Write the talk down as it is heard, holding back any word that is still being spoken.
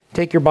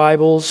take your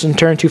Bibles and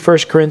turn to 1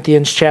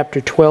 Corinthians chapter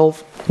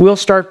 12. We'll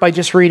start by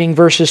just reading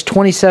verses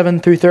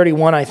 27 through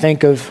 31, I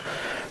think, of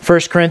 1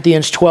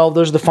 Corinthians 12.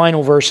 Those are the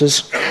final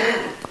verses.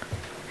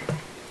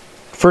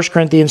 1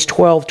 Corinthians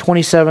 12,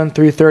 27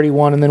 through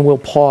 31, and then we'll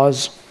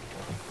pause.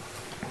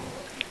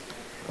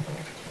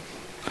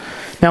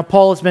 Now,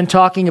 Paul has been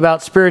talking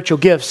about spiritual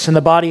gifts in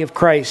the body of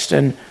Christ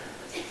and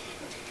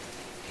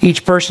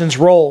each person's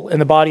role in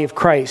the body of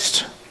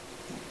Christ.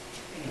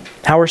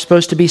 How we're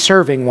supposed to be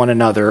serving one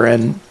another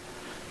and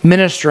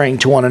ministering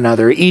to one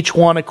another, each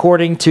one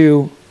according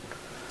to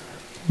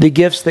the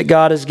gifts that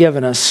God has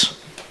given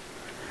us.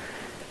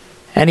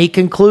 And he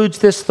concludes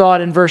this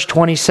thought in verse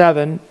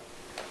 27.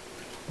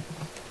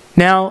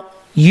 Now,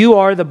 you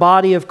are the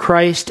body of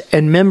Christ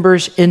and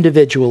members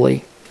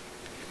individually.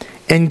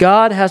 And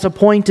God has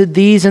appointed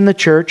these in the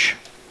church: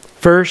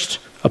 first,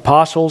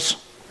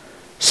 apostles;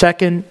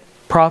 second,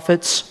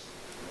 prophets;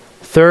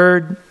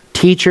 third,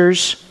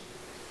 teachers;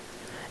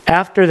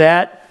 after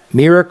that,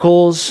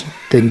 miracles,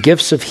 then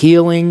gifts of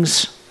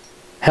healings,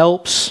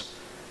 helps,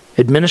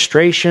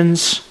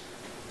 administrations,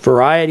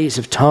 varieties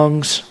of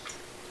tongues.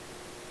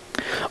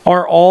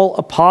 Are all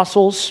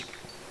apostles?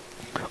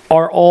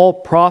 Are all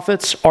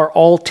prophets? Are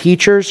all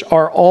teachers?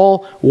 Are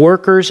all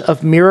workers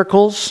of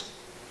miracles?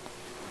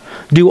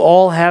 Do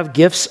all have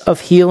gifts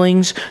of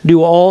healings?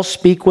 Do all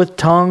speak with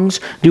tongues?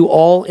 Do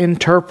all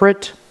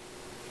interpret?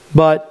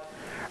 But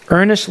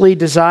earnestly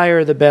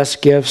desire the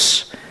best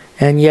gifts,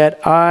 and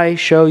yet I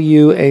show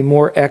you a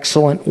more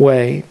excellent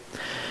way.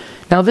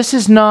 Now, this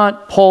is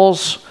not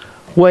Paul's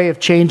way of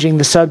changing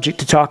the subject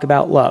to talk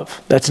about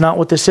love. That's not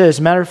what this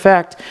is. Matter of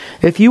fact,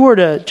 if you were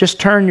to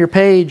just turn your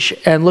page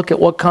and look at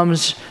what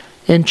comes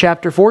in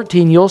chapter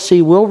 14, you'll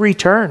see we'll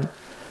return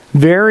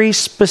very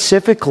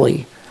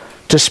specifically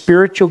to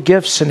spiritual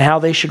gifts and how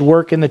they should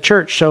work in the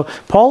church. So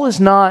Paul is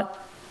not,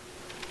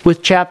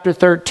 with chapter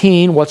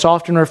 13, what's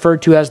often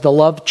referred to as the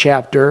love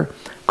chapter,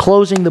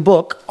 closing the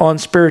book on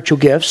spiritual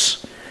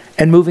gifts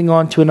and moving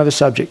on to another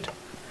subject.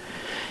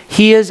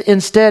 He is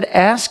instead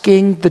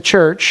asking the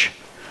church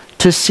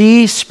to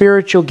see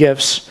spiritual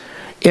gifts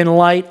in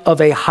light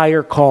of a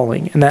higher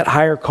calling, and that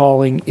higher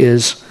calling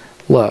is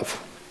love.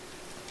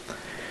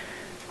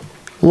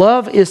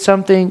 Love is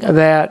something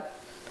that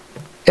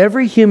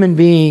every human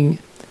being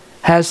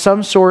has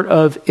some sort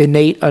of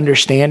innate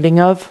understanding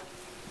of,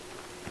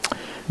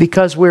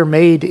 because we're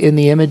made in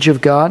the image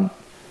of God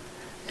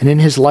and in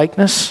His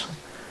likeness,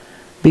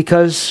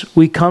 because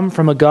we come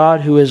from a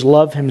God who is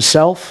love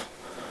Himself.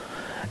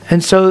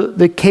 And so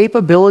the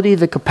capability,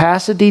 the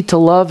capacity to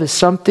love is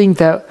something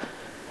that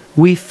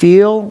we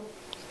feel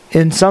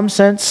in some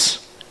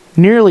sense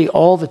nearly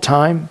all the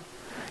time.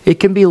 It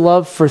can be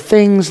love for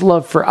things,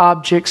 love for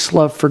objects,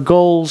 love for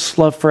goals,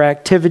 love for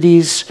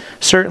activities,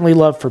 certainly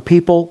love for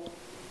people.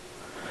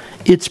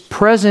 It's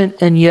present,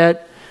 and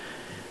yet,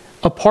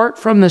 apart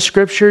from the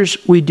Scriptures,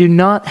 we do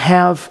not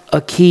have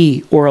a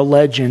key or a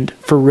legend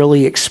for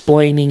really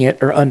explaining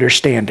it or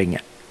understanding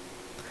it.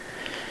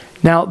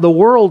 Now, the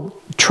world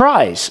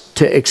tries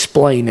to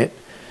explain it.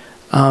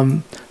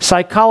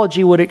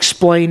 Psychology would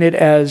explain it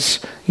as,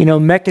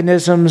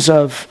 mechanisms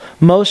of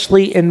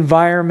mostly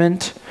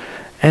environment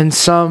and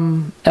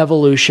some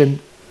evolution.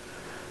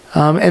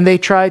 And they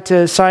try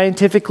to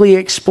scientifically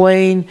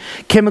explain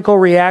chemical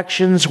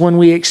reactions when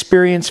we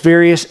experience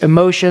various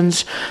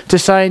emotions, to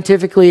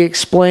scientifically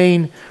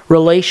explain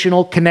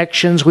relational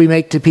connections we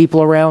make to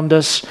people around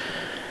us.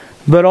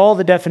 But all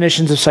the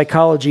definitions of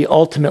psychology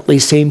ultimately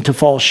seem to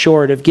fall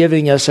short of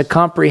giving us a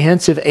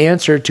comprehensive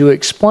answer to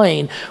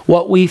explain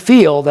what we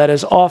feel that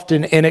is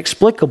often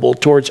inexplicable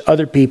towards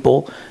other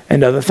people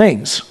and other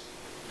things.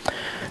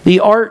 The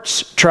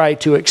arts try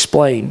to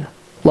explain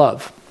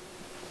love.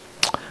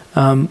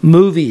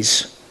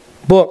 Movies,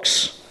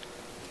 books,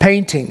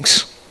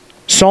 paintings,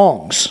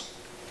 songs.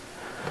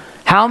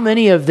 How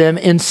many of them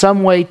in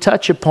some way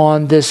touch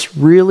upon this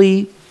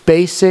really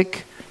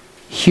basic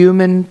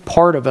human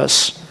part of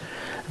us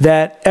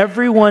that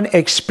everyone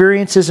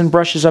experiences and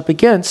brushes up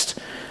against,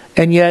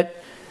 and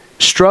yet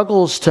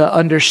struggles to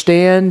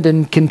understand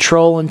and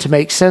control and to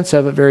make sense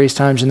of at various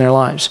times in their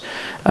lives?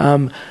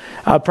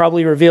 I'll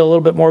probably reveal a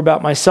little bit more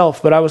about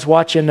myself, but I was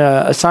watching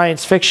a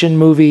science fiction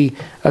movie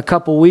a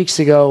couple weeks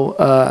ago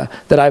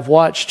that I've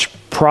watched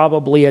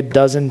probably a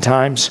dozen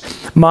times.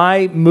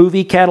 My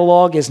movie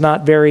catalog is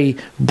not very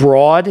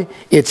broad.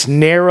 It's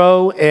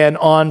narrow and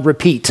on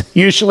repeat.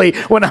 Usually,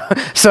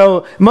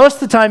 so most of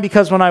the time,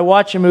 because when I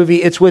watch a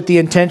movie, it's with the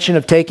intention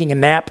of taking a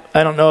nap.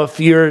 I don't know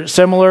if you're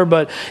similar,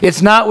 but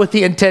it's not with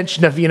the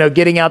intention of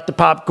getting out the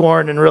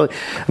popcorn and really.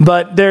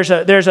 But there's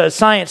a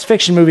science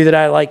fiction movie that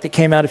I like that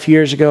came out a few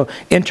years ago,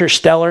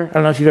 Interstellar. I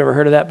don't know if you've ever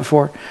heard of that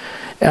before.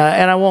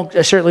 And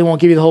I certainly won't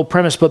give you the whole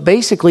premise, but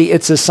basically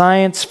it's a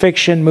science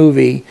fiction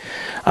movie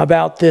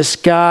about this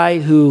guy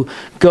who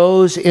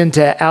goes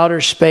into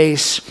outer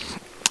space,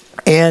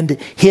 and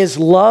his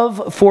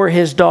love for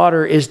his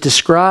daughter is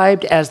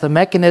described as the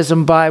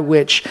mechanism by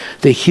which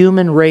the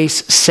human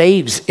race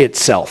saves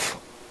itself.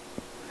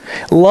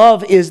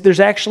 There's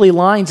actually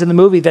lines in the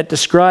movie that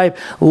describe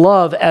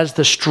love as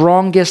the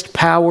strongest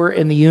power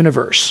in the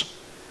universe.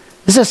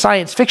 This is a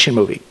science fiction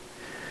movie.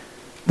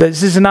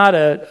 This is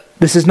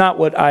not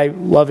what I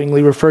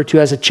lovingly refer to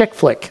as a chick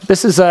flick.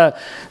 This is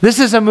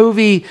a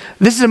movie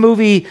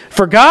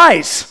for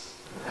guys.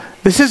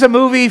 This is a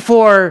movie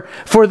for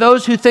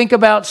those who think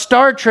about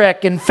Star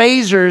Trek and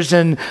phasers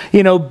and,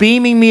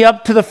 beaming me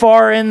up to the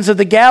far ends of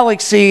the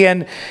galaxy.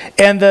 And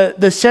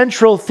the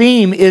central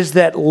theme is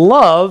that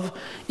love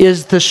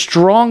is the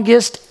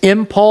strongest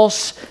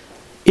impulse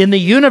in the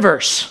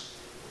universe.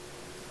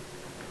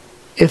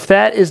 If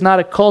that is not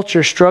a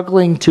culture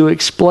struggling to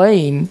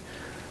explain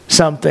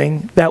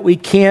something that we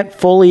can't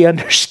fully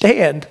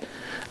understand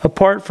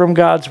apart from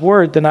God's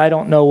word, then I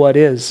don't know what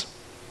is.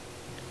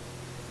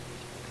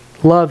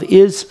 Love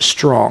is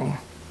strong.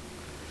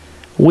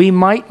 We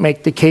might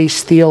make the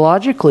case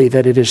theologically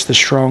that it is the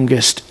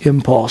strongest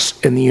impulse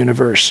in the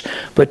universe,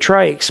 but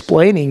try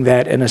explaining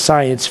that in a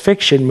science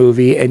fiction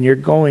movie and you're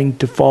going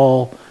to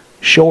fall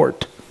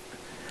short.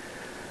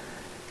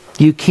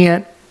 You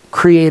can't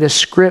create a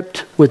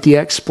script with the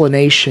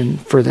explanation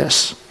for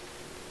this.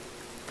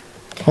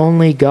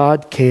 Only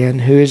God can,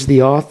 who is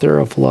the author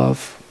of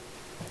love.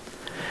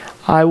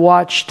 I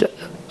watched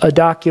a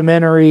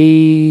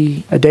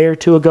documentary a day or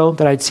two ago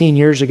that I'd seen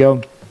years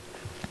ago.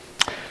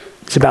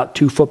 It's about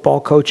two football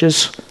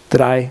coaches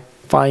that I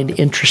find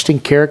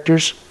interesting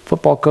characters,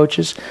 football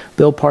coaches,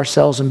 Bill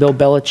Parcells and Bill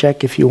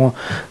Belichick, if you want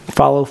to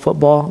follow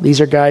football. These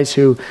are guys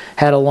who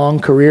had a long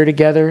career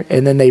together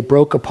and then they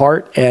broke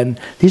apart, and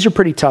these are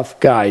pretty tough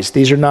guys.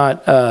 These are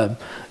not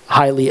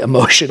highly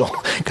emotional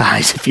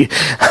guys.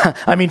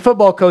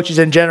 Football coaches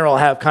in general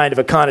have kind of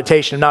a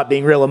connotation of not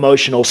being real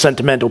emotional,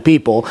 sentimental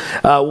people.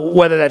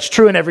 Whether that's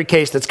true in every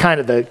case, that's kind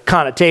of the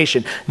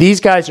connotation.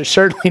 These guys are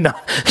certainly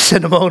not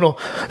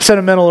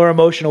sentimental or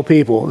emotional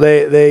people.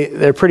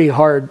 They're pretty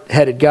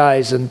hard-headed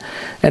guys, and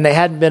they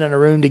hadn't been in a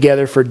room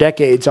together for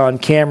decades on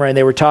camera, and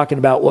they were talking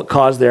about what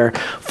caused their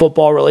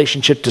football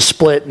relationship to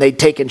split, and they'd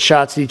taken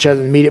shots at each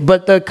other in the media.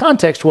 But the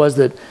context was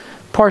that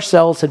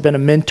Parcells had been a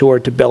mentor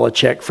to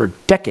Belichick for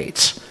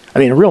decades.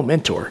 A real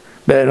mentor.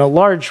 But in a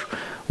large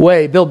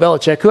way, Bill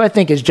Belichick, who I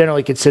think is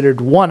generally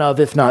considered one of,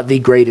 if not the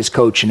greatest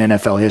coach in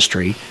NFL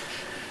history,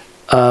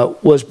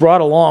 was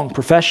brought along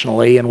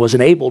professionally and was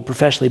enabled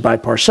professionally by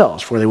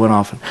Parcells before they went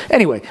off.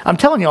 Anyway, I'm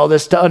telling you all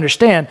this to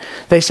understand,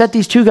 they set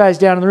these two guys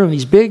down in the room,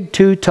 these big,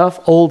 two tough,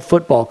 old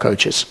football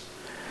coaches.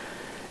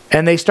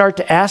 And they start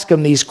to ask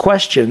them these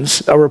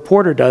questions, a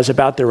reporter does,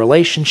 about their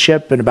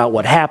relationship and about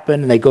what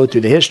happened, and they go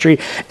through the history.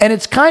 And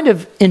it's kind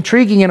of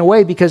intriguing in a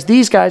way because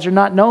these guys are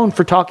not known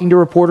for talking to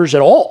reporters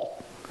at all.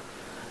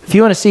 If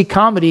you want to see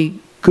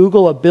comedy,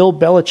 Google a Bill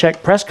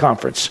Belichick press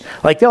conference.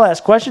 They'll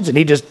ask questions and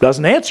he just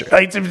doesn't answer.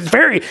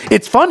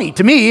 It's funny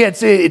to me.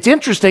 It's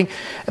interesting.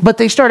 But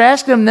they start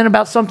asking them then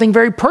about something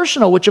very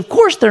personal, which of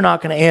course they're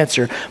not going to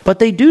answer. But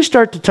they do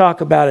start to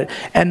talk about it.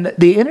 And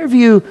the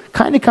interview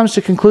kind of comes to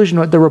a conclusion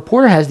where the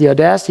reporter has the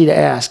audacity to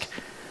ask,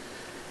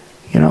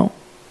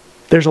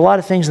 there's a lot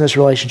of things in this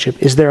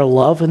relationship. Is there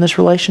love in this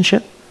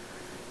relationship?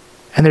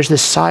 And there's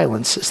this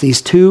silence. It's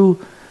these two,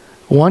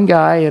 one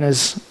guy in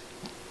his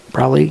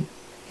probably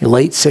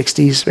late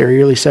 60s,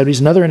 very early 70s,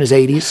 another in his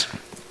 80s.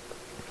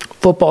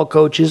 Football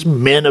coaches,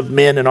 men of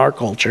men in our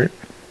culture,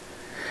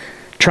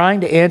 trying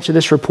to answer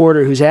this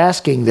reporter who's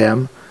asking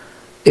them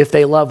if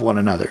they love one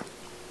another.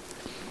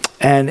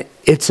 And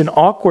it's an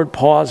awkward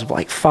pause of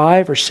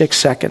 5 or 6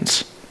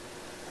 seconds.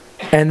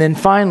 And then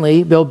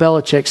finally, Bill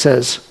Belichick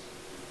says,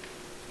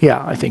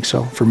 "Yeah, I think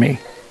so, for me.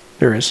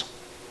 There is."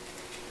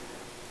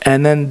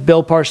 And then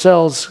Bill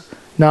Parcells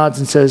nods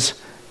and says,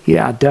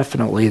 "Yeah,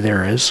 definitely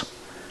there is."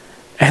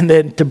 And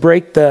then to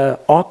break the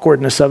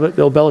awkwardness of it,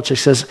 Bill Belichick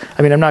says,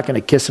 I'm not going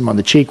to kiss him on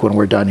the cheek when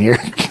we're done here.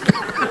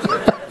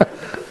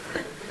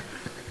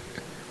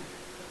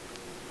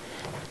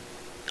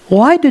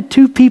 Why do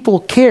two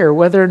people care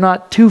whether or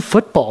not two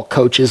football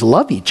coaches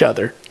love each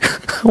other?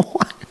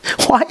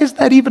 Why is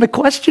that even a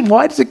question?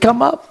 Why does it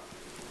come up?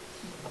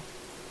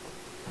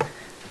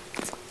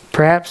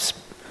 Perhaps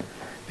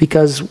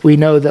because we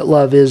know that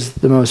love is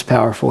the most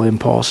powerful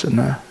impulse in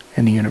the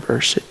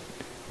universe.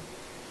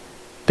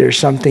 There's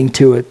something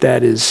to it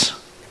that is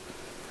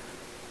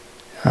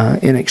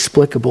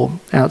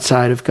inexplicable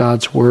outside of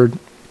God's word.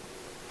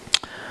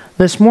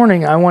 This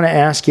morning, I want to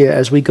ask you,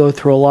 as we go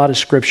through a lot of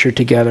scripture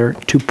together,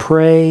 to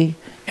pray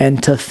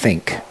and to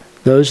think.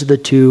 Those are the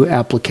two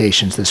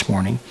applications this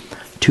morning.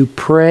 To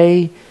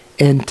pray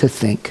and to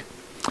think.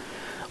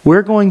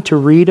 We're going to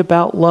read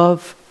about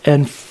love,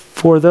 and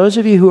for those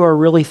of you who are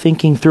really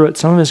thinking through it,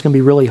 some of it's going to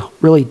be really,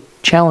 really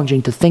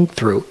challenging to think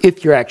through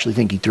if you're actually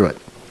thinking through it.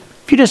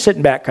 If you're just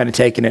sitting back kind of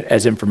taking it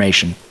as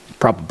information,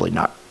 probably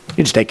not.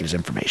 You just take it as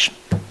information.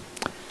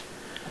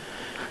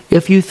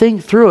 If you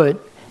think through it,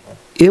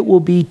 it will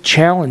be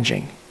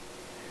challenging.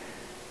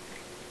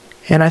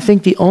 And I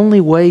think the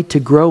only way to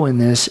grow in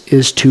this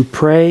is to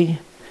pray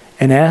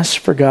and ask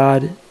for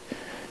God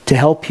to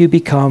help you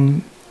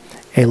become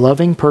a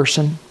loving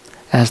person,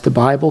 as the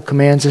Bible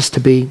commands us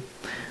to be,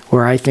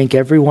 where I think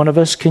every one of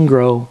us can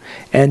grow,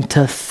 and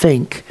to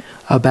think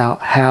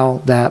about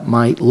how that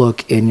might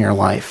look in your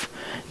life.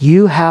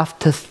 You have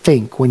to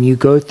think when you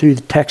go through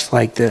the text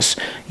like this.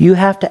 You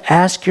have to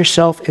ask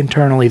yourself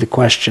internally the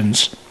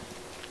questions.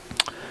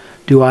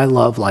 Do I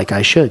love like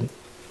I should?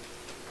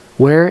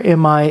 Where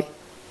am I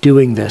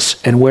doing this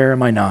and where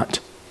am I not?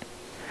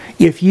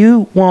 If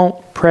you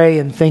won't pray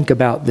and think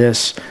about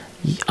this,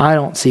 I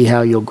don't see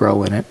how you'll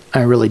grow in it.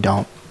 I really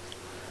don't.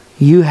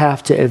 You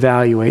have to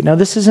evaluate. Now,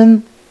 this is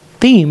in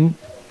theme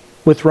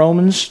with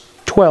Romans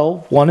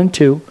 12, 1 and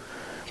 2,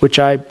 which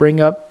I bring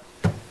up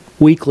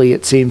weekly,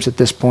 it seems, at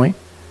this point,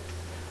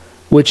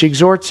 which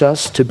exhorts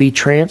us to be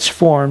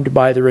transformed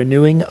by the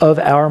renewing of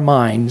our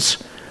minds.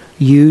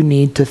 You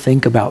need to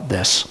think about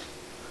this.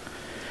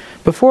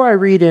 Before I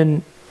read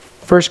in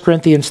 1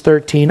 Corinthians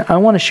 13, I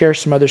want to share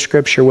some other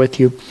scripture with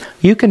you.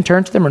 You can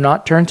turn to them or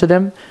not turn to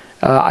them.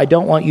 I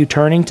don't want you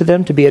turning to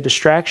them to be a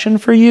distraction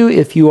for you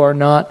if you are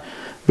not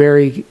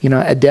very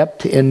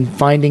adept in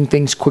finding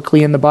things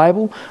quickly in the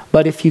Bible.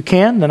 But if you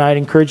can, then I'd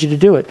encourage you to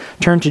do it.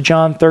 Turn to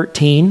John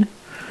 13.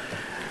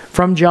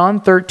 From John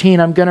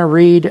 13, I'm going to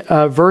read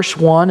verse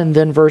 1 and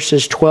then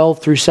verses 12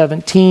 through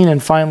 17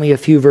 and finally a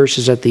few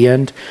verses at the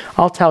end.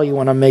 I'll tell you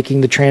when I'm making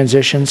the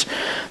transitions.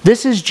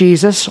 This is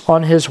Jesus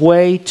on his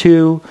way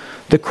to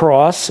the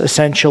cross,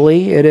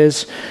 essentially. It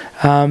is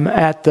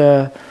at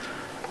the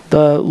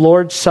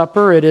Lord's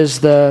Supper. It is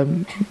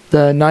the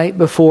night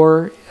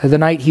before, the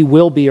night he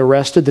will be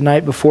arrested, the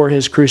night before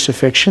his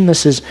crucifixion.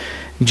 This is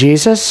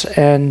Jesus,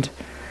 and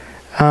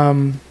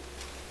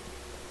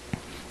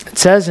it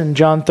says in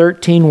John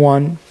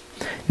 13:1,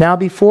 "Now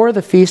before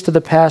the feast of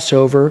the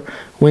Passover,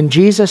 when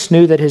Jesus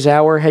knew that his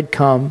hour had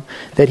come,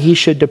 that he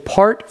should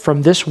depart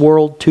from this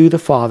world to the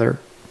Father."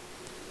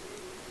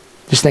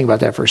 Just think about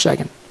that for a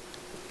second.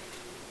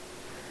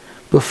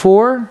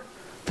 Before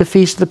the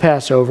feast of the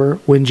Passover,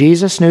 when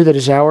Jesus knew that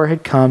his hour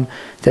had come,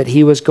 that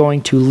he was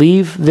going to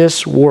leave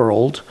this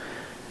world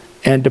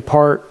and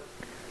depart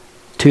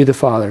to the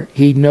Father.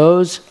 He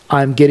knows,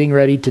 I'm getting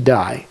ready to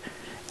die.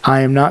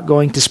 I am not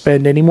going to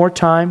spend any more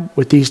time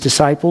with these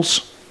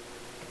disciples.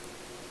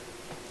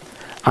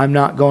 I'm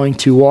not going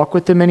to walk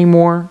with them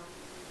anymore.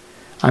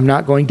 I'm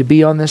not going to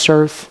be on this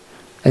earth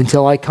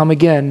until I come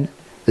again.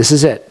 This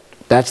is it.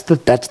 That's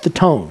the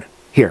tone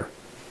here.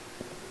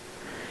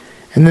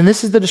 And then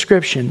this is the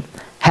description.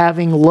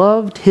 Having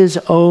loved his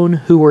own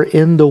who were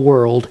in the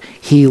world,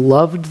 he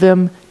loved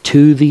them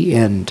to the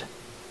end.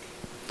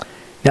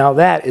 Now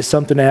that is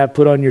something to have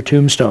put on your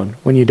tombstone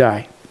when you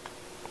die.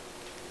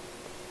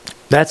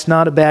 That's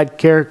not a bad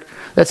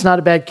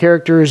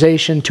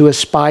characterization to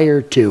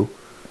aspire to.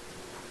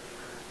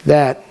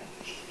 That,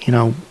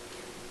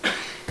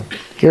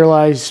 here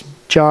lies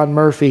John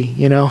Murphy,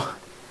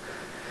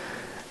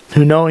 who,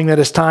 knowing that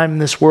his time in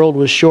this world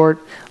was short,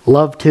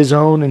 loved his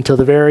own until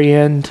the very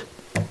end.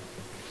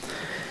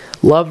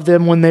 Loved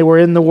them when they were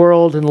in the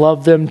world and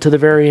loved them to the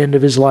very end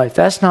of his life.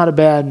 That's not a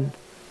bad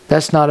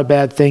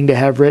thing to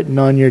have written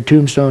on your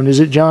tombstone,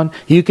 is it, John?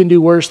 You can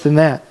do worse than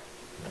that.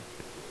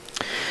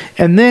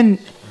 And then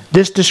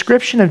this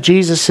description of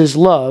Jesus'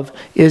 love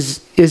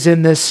is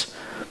in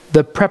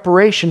the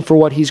preparation for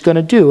what he's going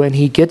to do. And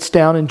he gets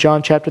down in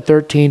John chapter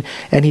 13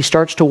 and he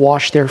starts to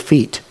wash their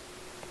feet.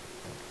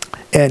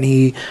 And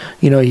he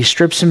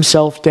strips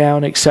himself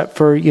down except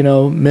for,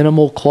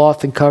 minimal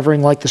cloth and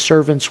covering like the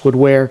servants would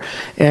wear.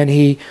 And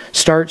he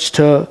starts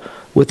to,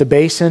 with a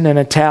basin and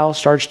a towel,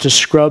 starts to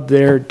scrub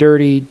their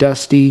dirty,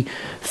 dusty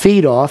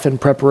feet off in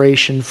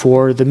preparation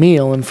for the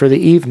meal and for the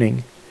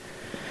evening.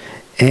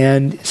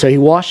 And so he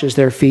washes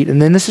their feet.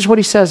 And then this is what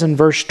he says in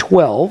verse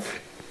 12.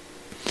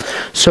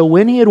 "So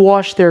when he had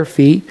washed their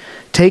feet,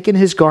 taken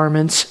his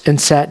garments,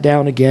 and sat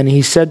down again,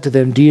 he said to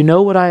them, 'Do you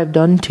know what I have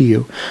done to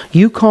you?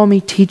 You call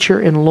me teacher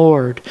and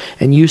Lord,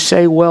 and you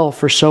say, well,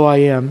 for so I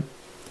am.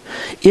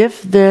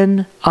 If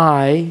then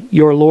I,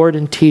 your Lord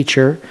and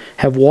teacher,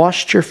 have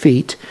washed your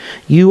feet,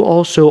 you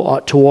also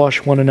ought to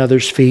wash one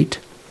another's feet.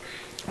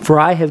 For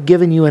I have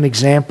given you an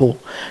example,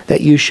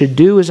 that you should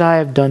do as I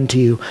have done to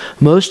you.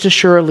 Most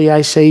assuredly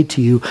I say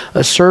to you,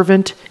 a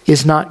servant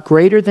is not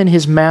greater than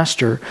his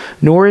master,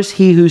 nor is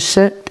he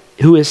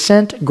who is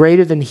sent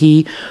greater than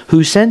he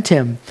who sent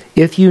him.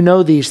 If you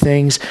know these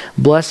things,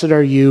 blessed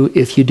are you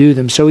if you do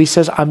them.'" So he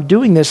says, I'm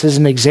doing this as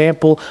an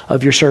example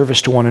of your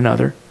service to one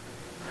another.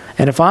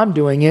 And if I'm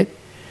doing it,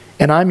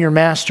 and I'm your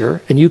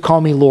master, and you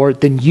call me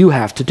Lord, then you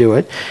have to do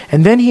it.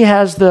 And then he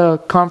has the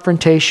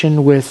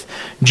confrontation with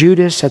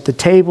Judas at the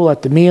table,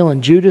 at the meal,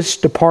 and Judas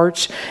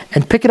departs.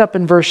 And pick it up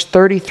in verse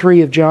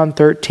 33 of John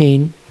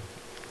 13.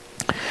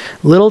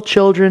 "Little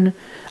children,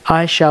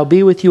 I shall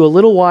be with you a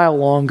little while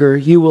longer.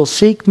 You will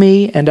seek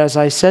me, and as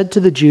I said to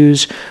the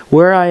Jews,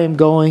 where I am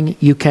going,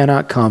 you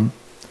cannot come.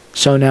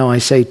 So now I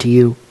say to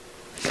you,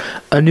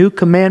 a new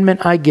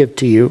commandment I give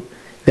to you,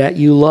 that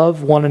you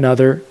love one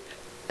another,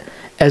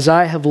 as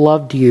I have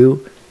loved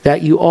you,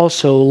 that you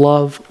also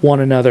love one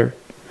another.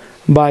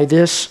 By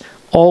this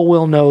all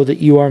will know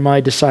that you are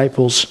my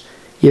disciples,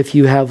 if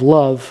you have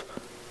love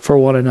for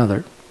one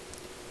another."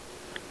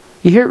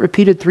 You hear it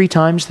repeated 3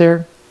 times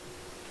there.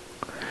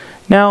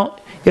 Now,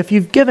 if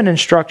you've given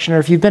instruction or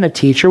if you've been a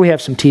teacher, we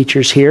have some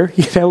teachers here.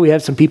 We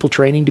have some people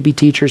training to be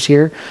teachers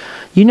here.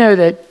 You know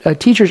that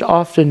teachers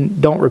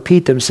often don't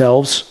repeat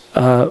themselves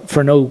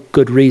for no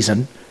good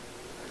reason.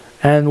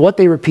 And what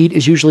they repeat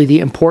is usually the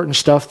important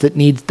stuff that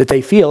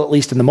they feel, at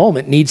least in the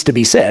moment, needs to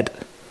be said.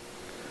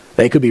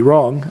 They could be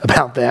wrong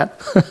about that.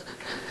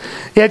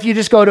 If you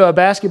just go to a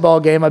basketball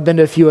game, I've been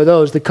to a few of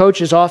those, the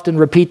coaches often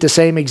repeat the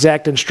same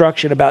exact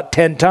instruction about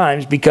 10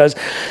 times because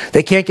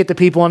they can't get the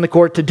people on the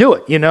court to do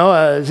it.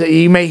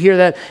 You may hear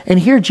that. And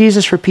here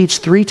Jesus repeats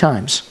 3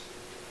 times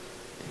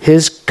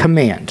his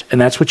command.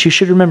 And that's what you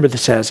should remember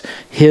this as,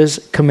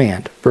 his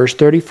command. Verse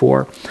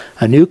 34,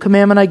 a new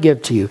commandment I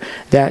give to you,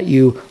 that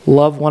you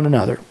love one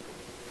another.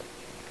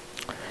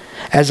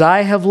 As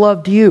I have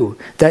loved you,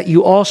 that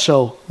you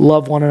also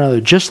love one another,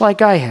 just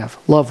like I have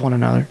loved one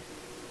another.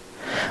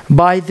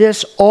 By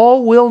this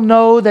all will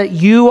know that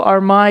you are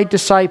my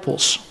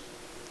disciples.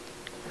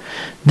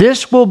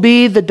 This will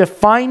be the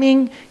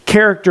defining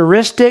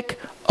characteristic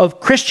of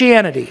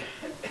Christianity,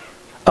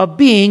 of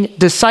being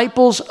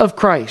disciples of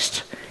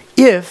Christ,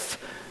 if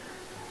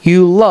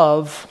you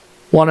love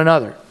one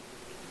another.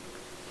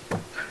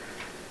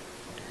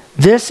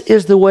 This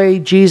is the way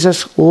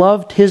Jesus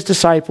loved his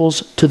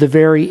disciples to the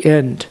very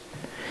end.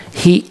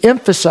 He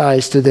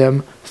emphasized to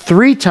them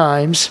 3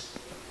 times,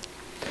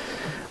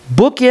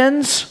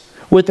 bookends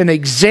with an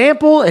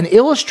example, an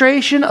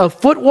illustration of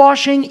foot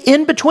washing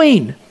in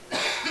between.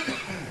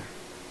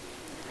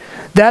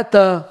 That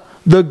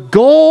the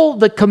goal,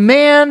 the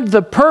command,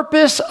 the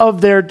purpose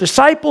of their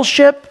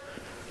discipleship,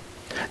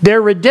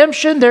 their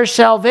redemption, their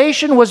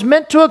salvation was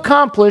meant to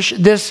accomplish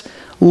this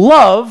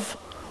love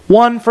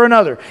one for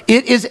another.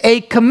 It is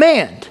a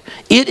command.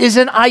 It is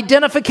an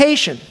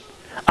identification.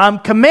 I'm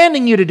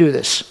commanding you to do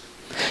this.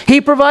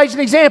 He provides an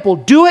example.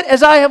 Do it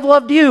as I have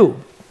loved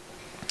you.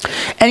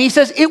 And he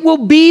says, it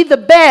will be the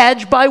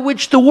badge by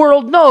which the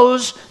world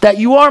knows that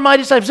you are my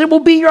disciples. It will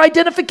be your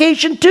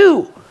identification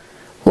too.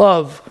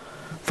 Love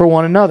for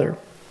one another.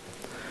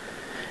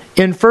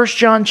 In 1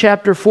 John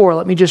chapter 4,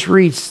 let me just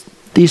read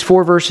these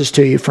 4 verses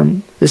to you.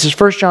 This is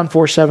 1 John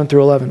 4, 7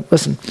 through 11.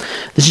 Listen,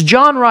 this is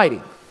John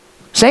writing.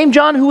 Same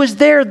John who was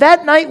there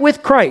that night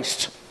with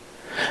Christ.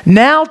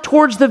 Now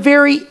towards the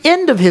very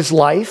end of his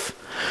life,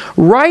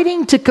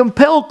 writing to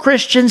compel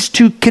Christians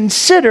to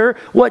consider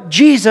what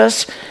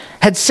Jesus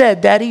had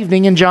said that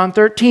evening in John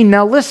 13.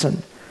 Now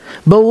listen,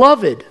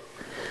 beloved,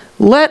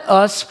 let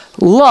us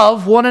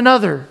love one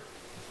another.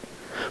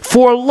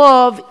 For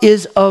love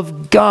is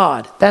of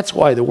God. That's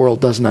why the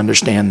world doesn't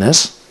understand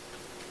this.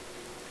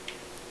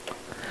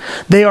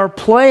 They are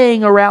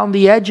playing around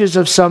the edges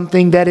of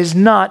something that is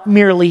not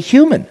merely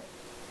human.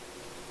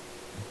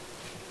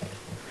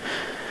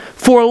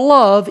 For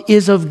love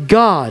is of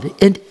God,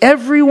 and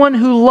everyone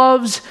who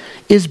loves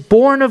is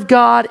born of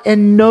God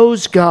and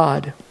knows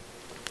God.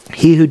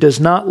 He who does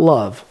not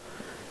love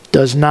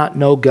does not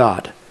know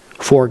God,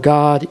 for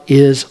God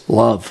is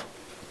love.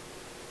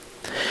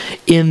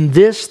 In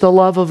this the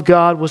love of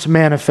God was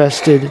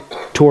manifested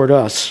toward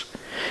us,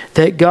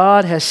 that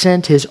God has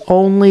sent his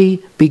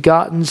only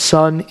begotten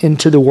Son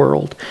into the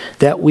world,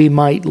 that we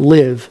might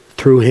live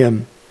through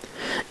him.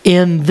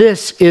 In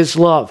this is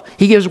love.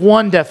 He gives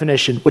one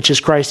definition, which is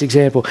Christ's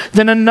example.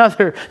 Then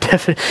another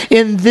definition.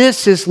 In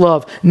this is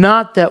love,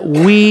 not that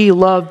we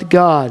loved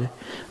God,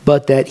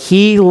 but that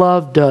he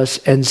loved us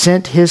and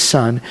sent his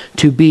Son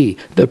to be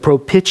the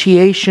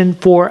propitiation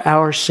for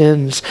our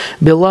sins.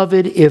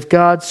 Beloved, if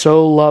God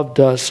so loved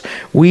us,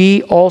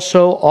 we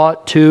also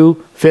ought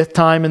to, 5th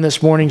time in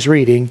this morning's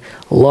reading,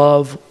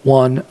 love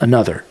one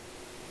another.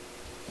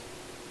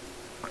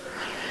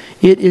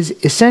 It is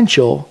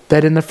essential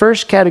that in the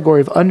first category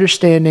of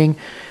understanding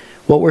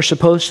what we're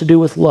supposed to do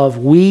with love,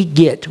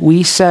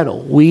 we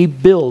settle, we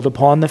build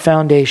upon the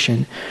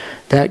foundation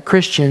that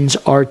Christians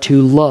are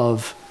to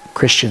love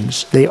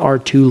Christians. They are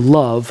to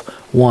love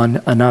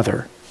one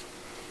another.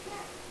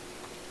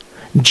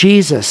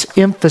 Jesus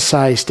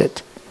emphasized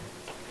it.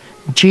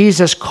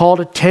 Jesus called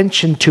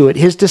attention to it.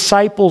 His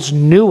disciples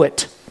knew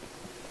it.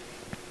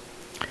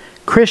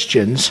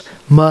 Christians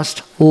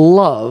must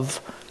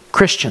love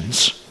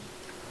Christians.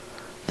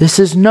 This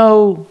is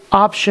no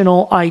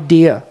optional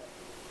idea.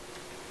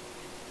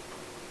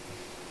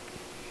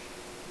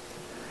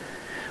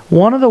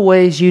 One of the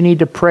ways you need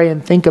to pray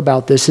and think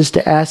about this is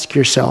to ask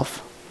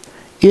yourself,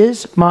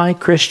 is my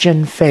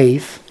Christian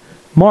faith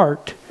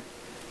marked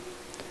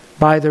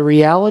by the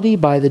reality,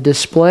 by the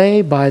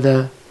display, by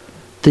the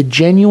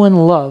genuine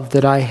love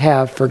that I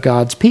have for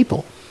God's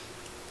people?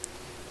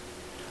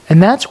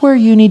 And that's where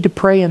you need to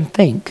pray and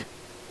think.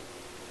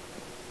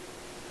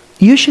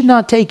 You should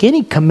not take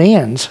any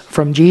commands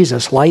from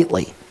Jesus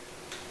lightly.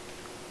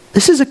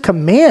 This is a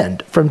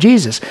command from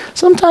Jesus.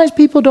 Sometimes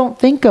people don't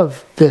think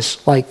of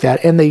this like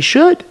that, and they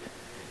should.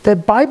 The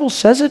Bible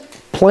says it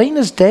plain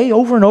as day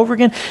over and over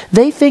again.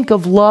 They think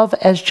of love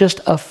as just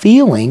a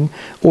feeling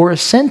or a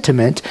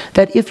sentiment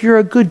that if you're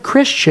a good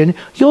Christian,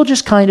 you'll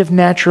just kind of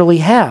naturally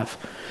have.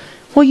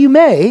 Well, you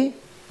may,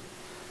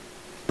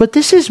 But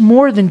this is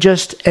more than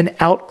just an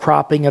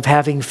outcropping of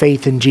having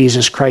faith in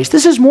Jesus Christ.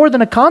 This is more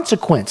than a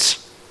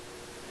consequence.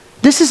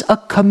 This is a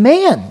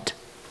command.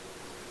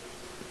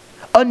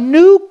 A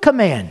new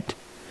command.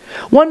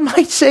 One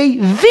might say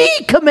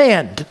the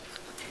command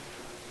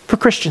for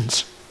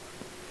Christians.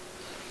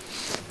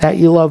 That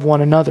you love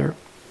one another.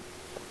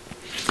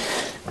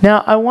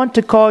 Now, I want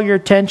to call your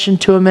attention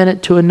to a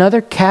minute to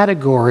another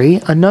category,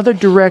 another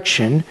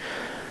direction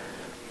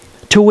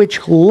to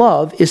which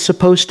love is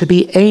supposed to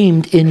be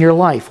aimed in your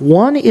life.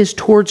 One is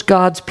towards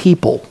God's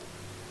people.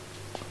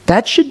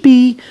 That should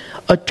be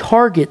a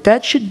target.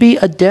 That should be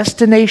a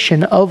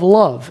destination of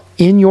love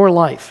in your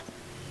life.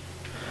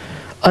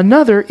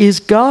 Another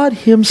is God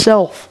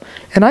Himself.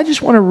 And I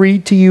just want to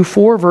read to you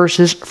 4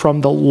 verses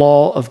from the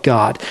law of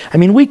God. I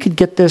mean, we could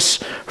get this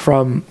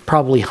from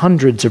probably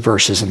hundreds of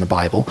verses in the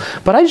Bible,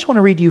 but I just want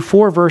to read to you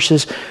 4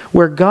 verses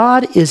where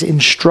God is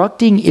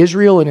instructing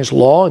Israel in His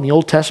law in the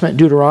Old Testament,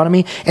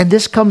 Deuteronomy, and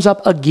this comes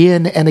up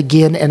again and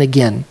again and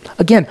again.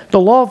 Again, the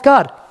law of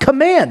God,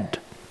 command.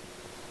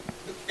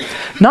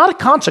 Not a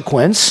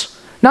consequence,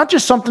 not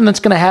just something that's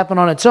going to happen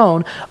on its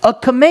own, a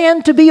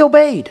command to be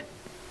obeyed.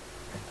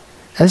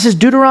 And this is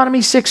Deuteronomy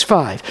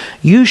 6:5.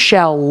 You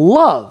shall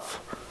love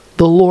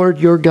the Lord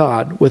your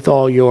God with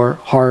all your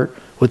heart,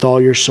 with all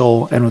your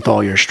soul, and with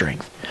all your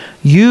strength.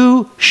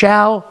 You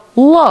shall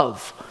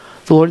love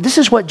the Lord. This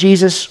is what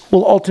Jesus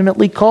will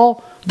ultimately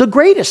call the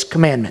greatest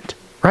commandment,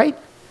 right?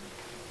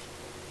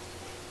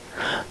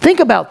 Think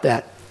about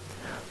that.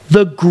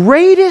 The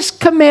greatest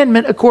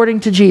commandment,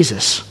 according to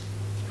Jesus,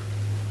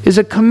 is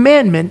a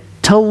commandment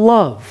to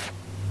love.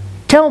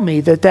 Tell me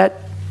that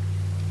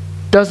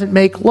doesn't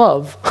make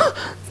love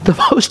the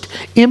most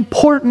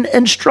important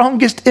and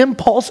strongest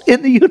impulse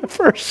in the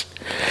universe.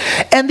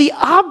 And the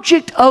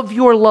object of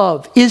your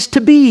love is to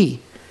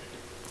be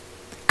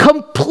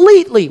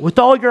completely, with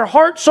all your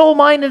heart, soul,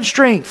 mind, and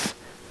strength,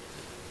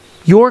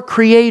 your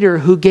Creator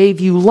who gave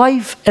you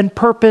life and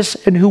purpose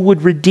and who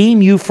would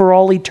redeem you for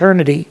all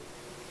eternity.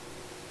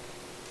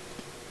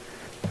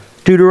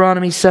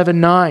 Deuteronomy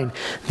 7:9.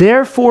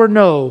 Therefore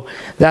know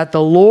that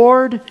the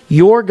Lord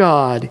your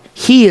God,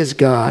 He is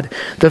God,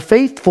 the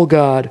faithful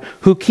God,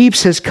 who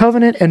keeps His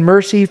covenant and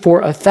mercy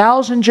for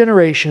 1,000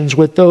 generations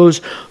with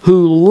those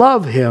who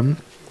love Him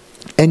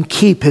and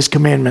keep His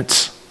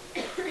commandments.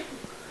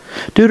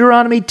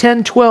 Deuteronomy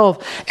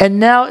 10:12. And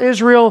now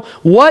Israel,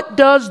 what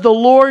does the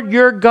Lord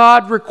your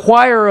God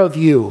require of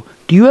you?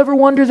 Do you ever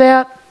wonder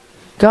that?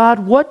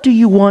 God, what do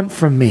you want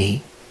from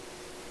me?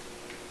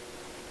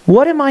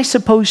 What am I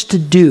supposed to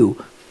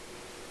do?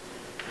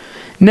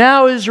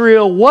 Now,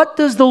 Israel, what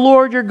does the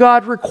Lord your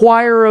God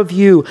require of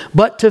you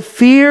but to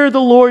fear the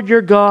Lord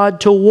your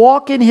God, to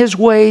walk in His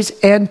ways,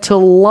 and to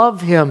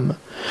love Him,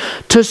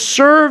 to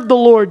serve the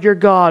Lord your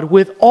God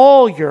with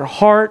all your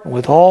heart and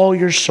with all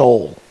your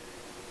soul?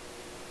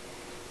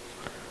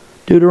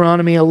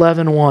 Deuteronomy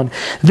 11:1.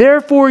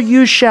 Therefore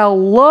you shall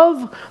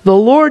love the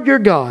Lord your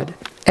God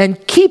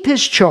and keep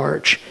His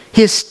charge,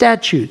 His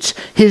statutes,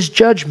 His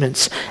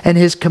judgments, and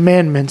His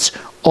commandments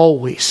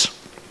always.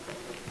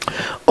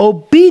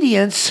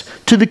 Obedience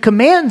to the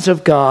commands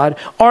of God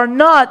are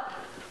not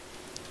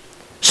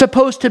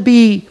supposed to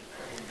be,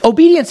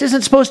 obedience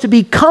isn't supposed to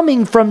be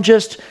coming from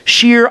just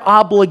sheer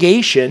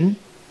obligation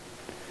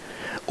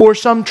or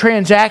some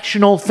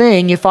transactional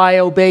thing. If I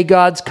obey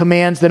God's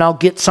commands, then I'll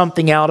get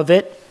something out of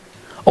it,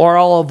 or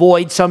I'll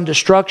avoid some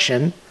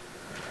destruction.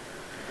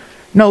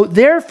 No,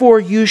 therefore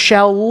you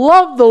shall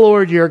love the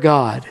Lord your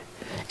God,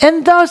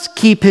 and thus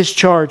keep His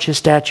charge, His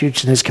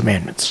statutes, and His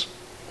commandments.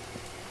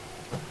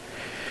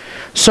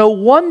 So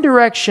one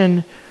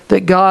direction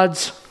that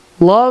God's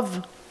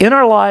love in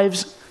our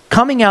lives,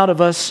 coming out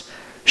of us,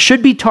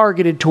 should be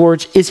targeted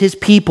towards is His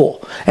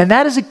people. And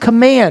that is a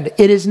command.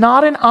 It is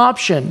not an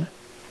option.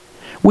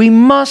 We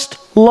must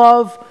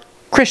love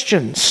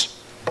Christians.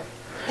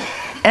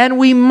 And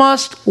we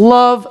must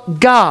love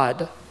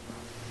God.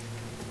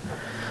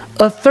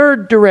 A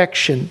third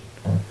direction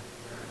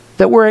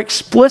that we're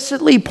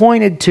explicitly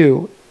pointed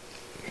to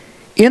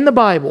in the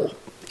Bible,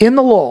 in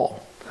the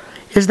law,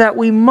 is that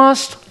we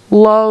must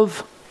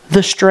love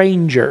the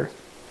stranger.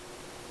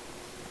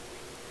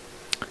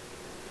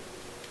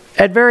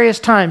 At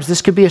various times,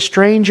 this could be a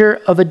stranger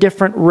of a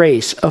different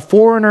race, a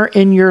foreigner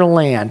in your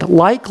land,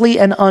 likely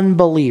an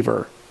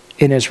unbeliever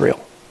in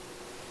Israel.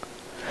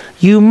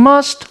 You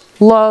must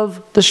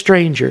love the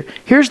stranger.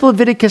 Here's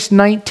Leviticus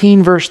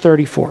 19, verse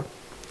 34.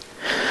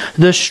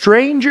 The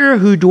stranger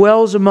who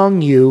dwells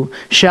among you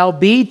shall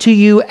be to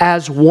you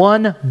as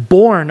one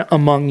born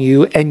among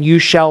you, and you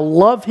shall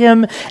love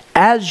him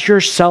as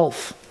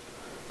yourself.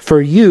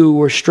 For you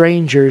were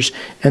strangers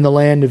in the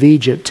land of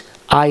Egypt.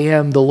 I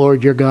am the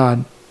Lord your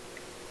God.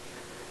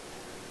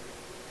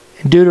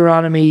 In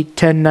Deuteronomy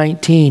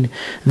 10:19,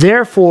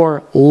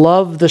 therefore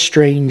love the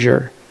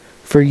stranger,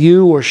 for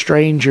you were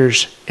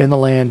strangers in the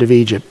land of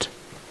Egypt.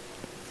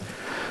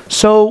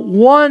 So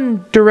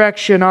one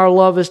direction our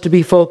love is to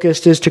be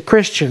focused is to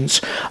Christians.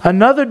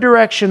 Another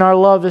direction our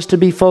love is to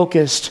be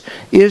focused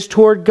is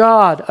toward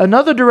God.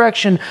 Another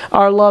direction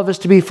our love is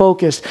to be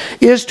focused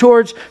is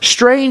towards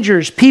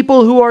strangers,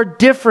 people who are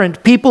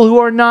different, people who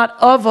are not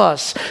of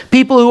us,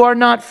 people who are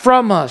not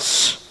from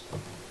us.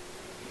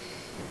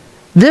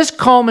 This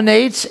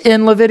culminates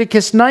in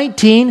Leviticus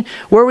 19,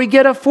 where we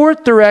get a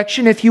fourth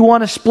direction if you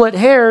want to split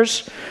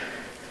hairs.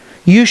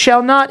 You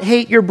shall not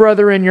hate your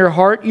brother in your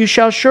heart. You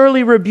shall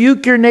surely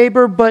rebuke your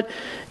neighbor, but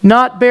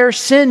not bear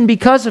sin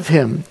because of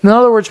him. In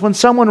other words, when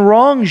someone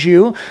wrongs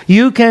you,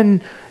 you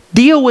can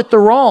deal with the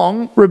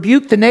wrong,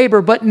 rebuke the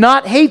neighbor, but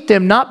not hate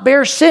them, not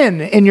bear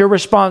sin in your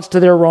response to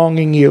their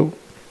wronging you.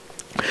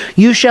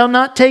 You shall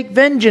not take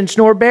vengeance,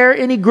 nor bear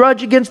any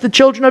grudge against the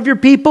children of your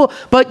people,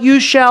 but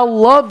you shall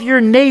love your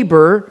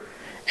neighbor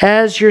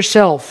as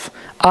yourself.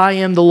 I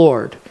am the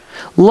Lord.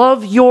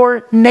 Love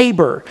your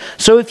neighbor.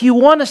 So if you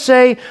want to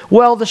say,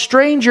 well, the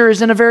stranger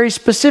is in a very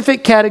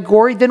specific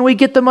category, then we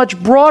get the much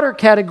broader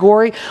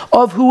category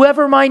of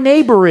whoever my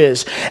neighbor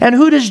is. And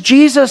who does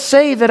Jesus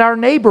say that our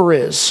neighbor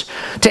is?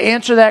 To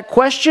answer that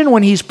question,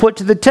 when he's put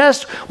to the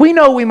test, we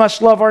know we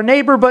must love our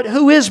neighbor, but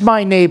who is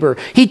my neighbor?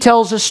 He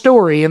tells a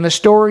story, and the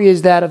story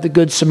is that of the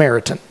Good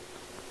Samaritan.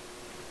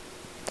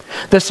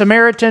 The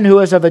Samaritan who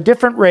is of a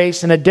different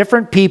race and a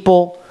different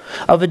people,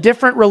 of a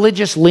different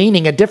religious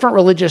leaning, a different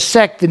religious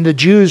sect than the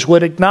Jews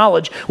would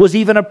acknowledge was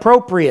even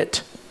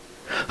appropriate,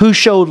 who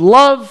showed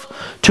love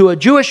to a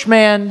Jewish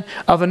man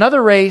of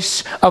another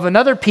race, of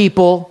another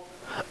people,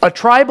 a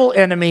tribal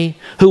enemy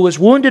who was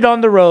wounded on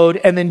the road,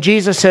 and then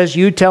Jesus says,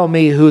 you tell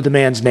me who the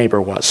man's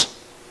neighbor was.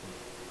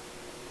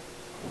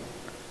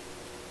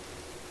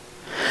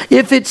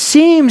 If it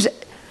seems,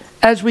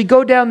 as we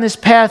go down this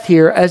path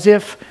here, as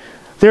if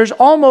there's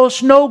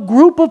almost no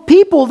group of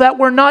people that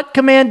we're not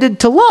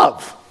commanded to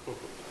love.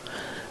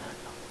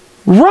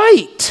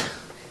 Right.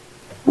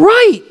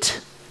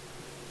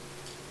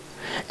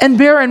 And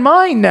bear in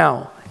mind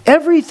now,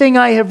 everything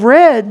I have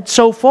read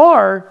so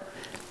far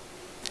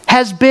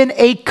has been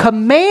a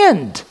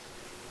command.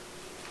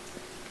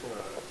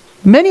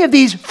 Many of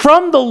these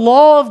from the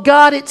law of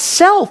God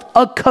itself,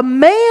 a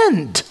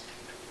command.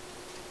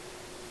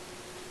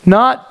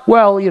 Not,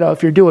 well,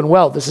 if you're doing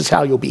well, this is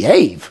how you'll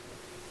behave.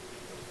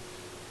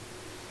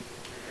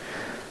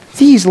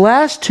 These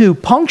last two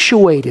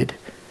punctuated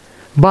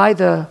by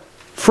the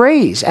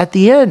phrase at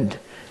the end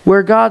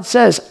where God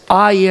says,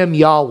 I am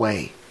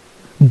Yahweh.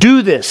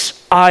 Do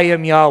this, I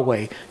am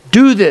Yahweh.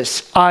 Do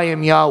this, I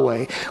am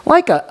Yahweh.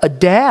 Like a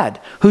dad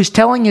who's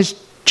telling his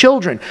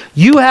children,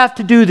 you have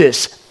to do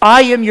this.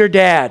 I am your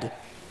dad.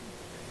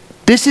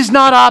 This is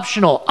not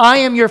optional. I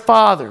am your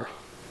father.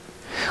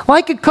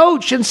 Like a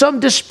coach in some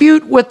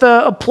dispute with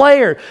a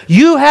player,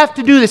 you have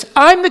to do this.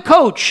 I'm the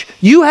coach.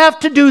 You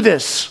have to do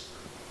this.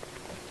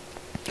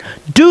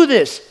 Do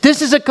this.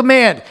 This is a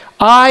command.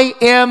 I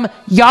am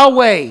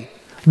Yahweh,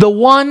 the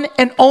one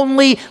and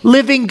only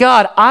living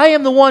God. I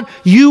am the one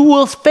you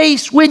will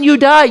face when you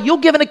die. You'll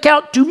give an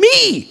account to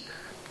me.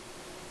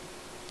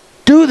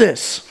 Do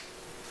this.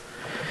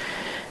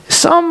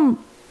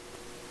 Some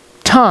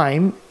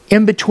time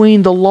in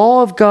between the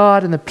law of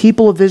God and the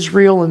people of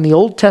Israel in the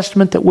Old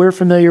Testament that we're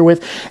familiar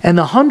with and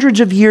the hundreds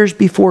of years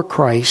before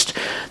Christ,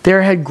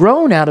 there had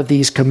grown out of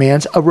these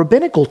commands a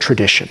rabbinical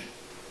tradition.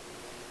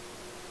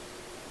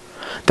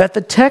 That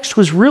the text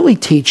was really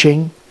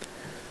teaching,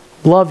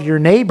 love your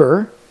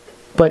neighbor,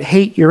 but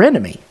hate your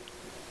enemy.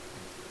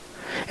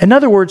 In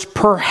other words,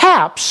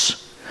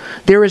 perhaps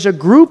there is a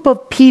group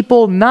of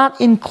people not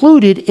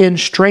included in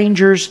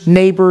strangers,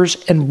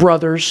 neighbors, and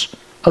brothers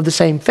of the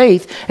same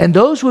faith, and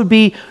those would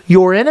be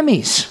your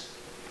enemies.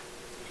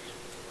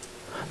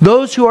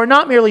 Those who are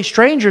not merely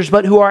strangers,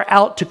 but who are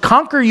out to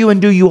conquer you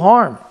and do you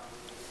harm.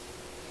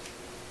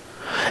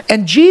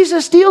 And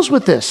Jesus deals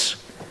with this.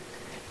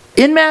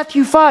 In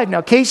Matthew 5,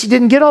 now Casey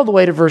didn't get all the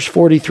way to verse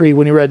 43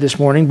 when he read this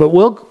morning, but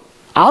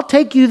I'll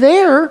take you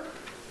there.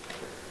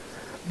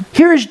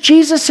 Here is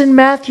Jesus in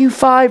Matthew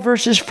 5,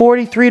 verses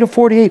 43 to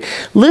 48.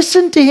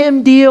 Listen to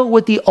him deal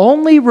with the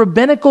only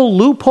rabbinical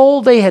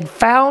loophole they had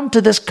found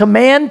to this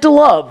command to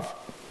love.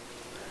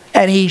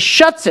 And he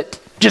shuts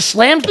it, just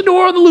slams the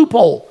door on the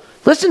loophole.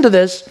 Listen to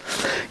this.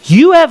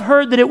 You have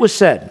heard that it was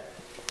said,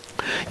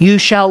 you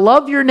shall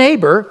love your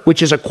neighbor,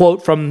 which is a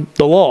quote from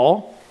the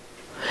law,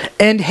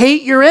 and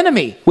hate your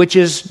enemy, which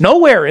is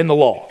nowhere in the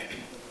law.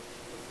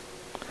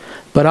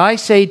 But I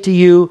say to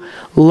you,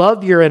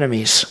 love your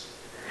enemies.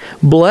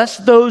 Bless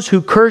those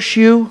who curse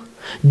you.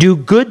 Do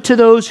good to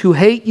those who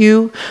hate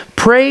you.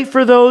 Pray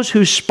for those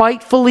who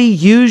spitefully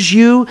use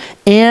you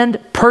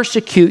and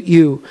persecute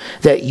you,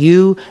 that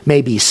you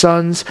may be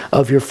sons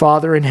of your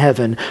Father in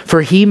heaven.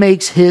 For he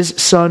makes his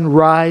sun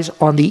rise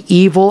on the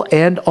evil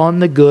and on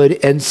the good,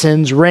 and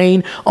sends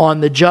rain on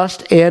the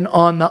just and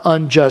on the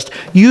unjust.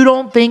 You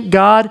don't think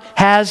God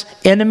has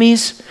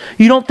enemies?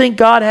 You don't think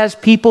God has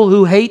people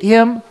who hate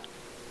him?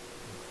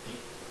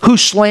 Who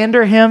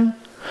slander him?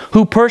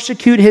 Who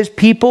persecute his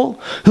people,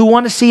 who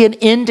want to see an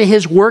end to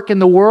his work in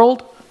the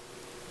world?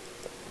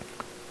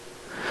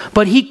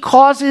 but he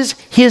causes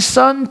his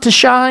sun to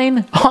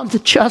shine on the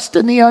just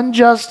and the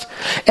unjust,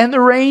 and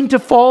the rain to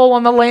fall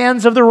on the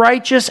lands of the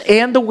righteous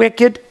and the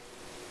wicked.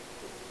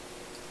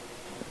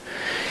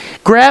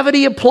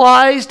 Gravity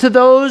applies to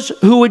those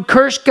who would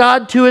curse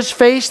God to his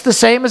face the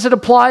same as it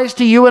applies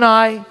to you and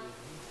I.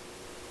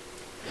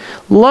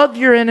 Love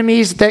your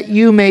enemies that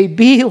you may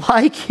be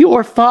like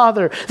your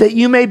Father, that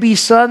you may be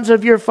sons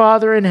of your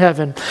Father in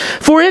heaven.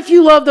 For if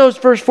you love those,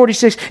 verse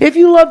 46, if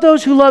you love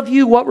those who love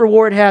you, what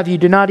reward have you?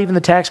 Do not even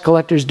the tax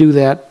collectors do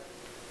that?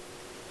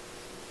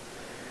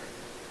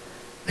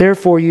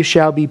 Therefore you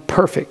shall be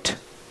perfect,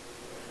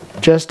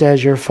 just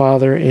as your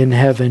Father in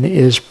heaven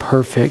is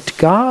perfect.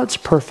 God's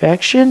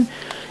perfection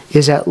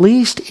is, at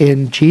least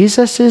in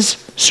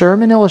Jesus'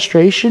 sermon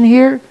illustration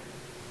here,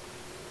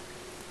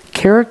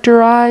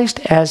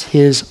 characterized as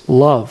his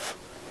love,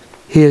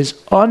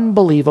 his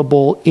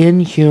unbelievable,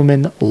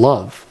 inhuman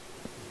love.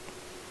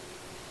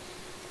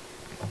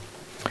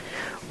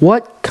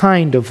 What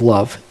kind of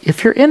love?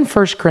 If you're in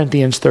 1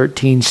 Corinthians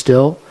 13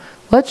 still,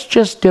 let's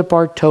just dip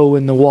our toe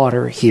in the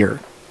water here.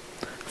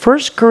 1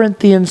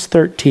 Corinthians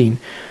 13.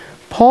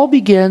 Paul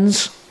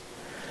begins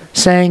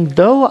saying,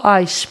 though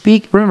I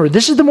speak, remember,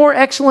 this is the more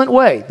excellent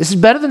way. This is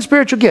better than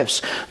spiritual gifts.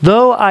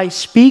 Though I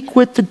speak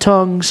with the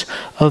tongues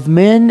of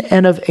men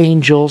and of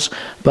angels,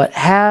 but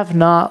have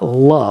not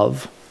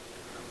love,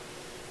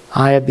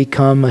 I have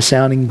become a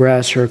sounding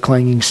brass or a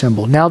clanging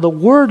cymbal. Now the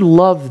word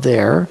love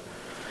there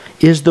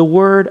is the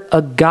word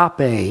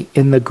agape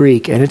in the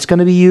Greek, and it's going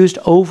to be used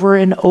over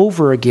and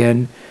over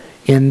again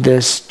in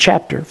this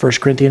chapter, 1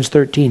 Corinthians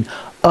 13.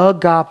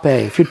 Agape.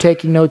 If you're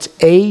taking notes,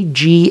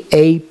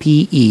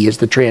 A-G-A-P-E is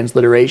the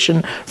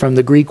transliteration from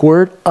the Greek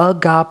word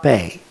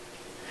agape.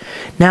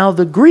 Now,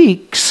 the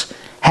Greeks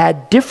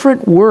had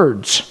different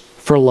words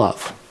for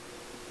love.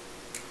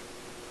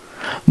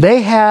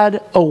 They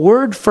had a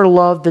word for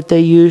love that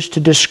they used to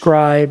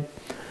describe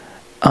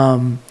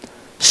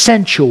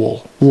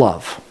sensual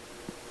love,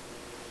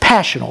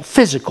 passional,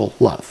 physical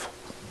love.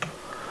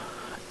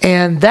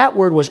 And that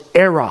word was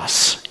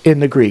eros in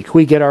the Greek.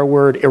 We get our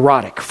word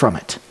erotic from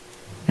it.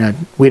 Now,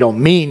 we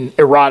don't mean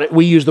erotic.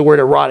 We use the word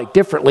erotic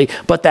differently,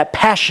 but that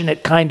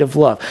passionate kind of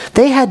love.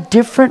 They had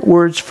different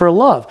words for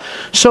love.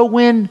 So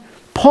when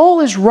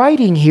Paul is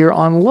writing here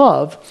on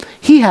love,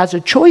 he has a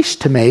choice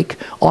to make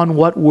on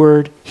what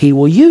word he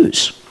will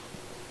use.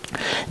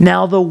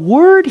 Now, the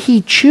word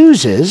he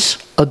chooses,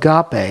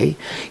 agape,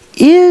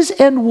 is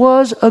and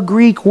was a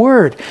Greek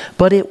word,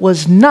 but it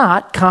was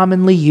not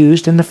commonly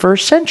used in the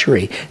first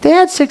century. They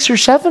had 6 or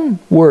 7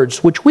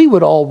 words, which we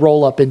would all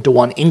roll up into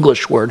one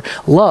English word,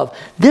 love.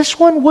 This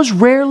one was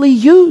rarely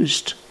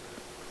used.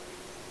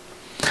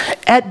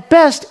 At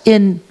best,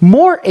 in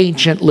more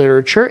ancient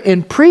literature,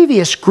 in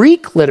previous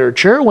Greek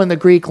literature, when the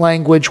Greek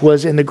language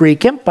was in the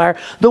Greek Empire,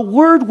 the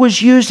word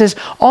was used as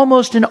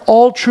almost an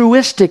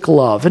altruistic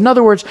love. In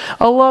other words,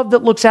 a love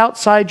that looks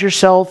outside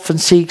yourself and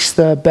seeks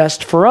the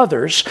best for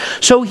others.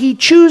 So he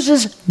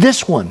chooses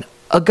this one,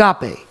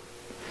 agape.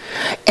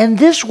 And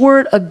this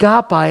word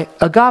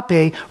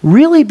agape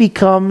really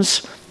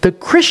becomes the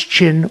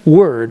Christian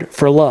word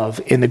for love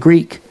in the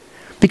Greek,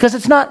 because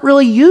it's not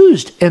really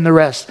used in the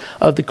rest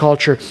of the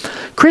culture.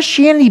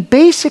 Christianity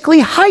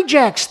basically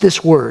hijacks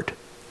this word,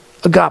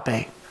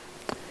 agape,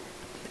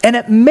 and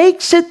it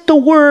makes it the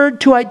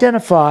word to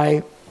identify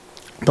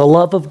the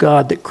love of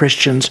God that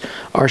Christians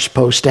are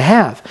supposed to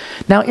have.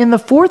 Now, in the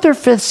 4th or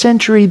 5th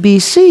century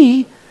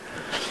BC,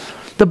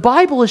 the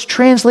Bible is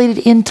translated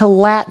into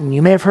Latin.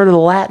 You may have heard of the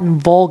Latin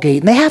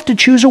Vulgate. And they have to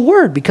choose a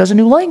word because of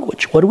new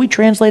language. What do we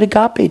translate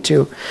agape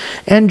to?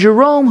 And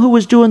Jerome, who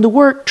was doing the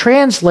work,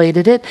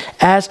 translated it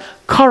as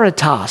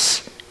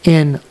caritas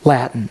in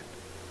Latin,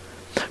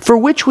 for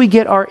which we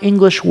get our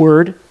English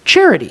word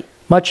charity.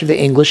 Much of the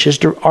English,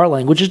 our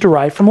language, is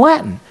derived from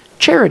Latin,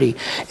 charity.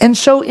 And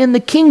so in the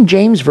King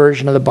James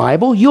Version of the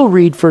Bible, you'll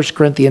read 1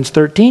 Corinthians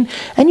 13,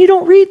 and you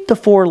don't read the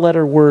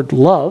 4-letter word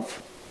love.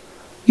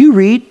 You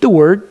read the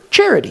word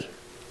charity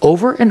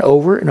over and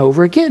over and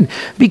over again,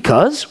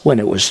 because when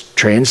it was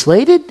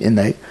translated in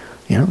the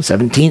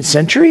 17th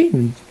century,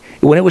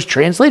 when it was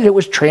translated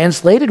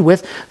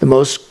with the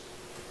most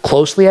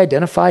closely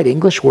identified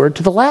English word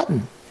to the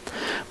Latin.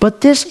 But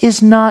this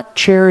is not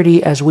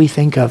charity as we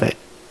think of it.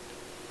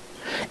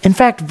 In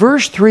fact,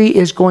 verse 3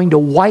 is going to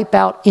wipe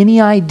out any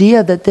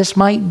idea that this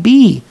might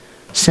be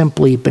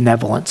simply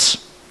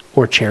benevolence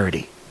or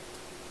charity.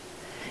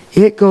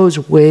 It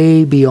goes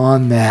way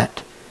beyond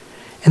that.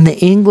 And the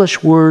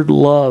English word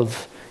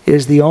love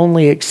is the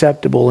only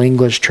acceptable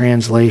English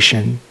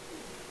translation.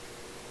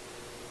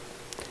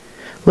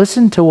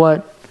 Listen to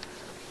what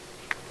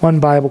one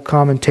Bible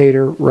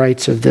commentator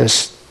writes of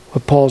this,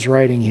 what Paul's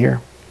writing here.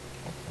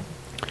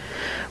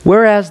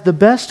 Whereas the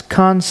best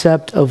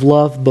concept of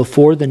love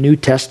before the New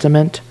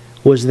Testament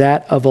was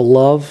that of a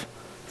love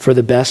for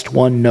the best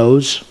one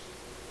knows,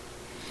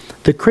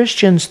 the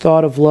Christians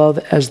thought of love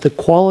as the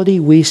quality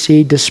we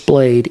see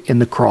displayed in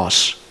the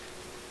cross.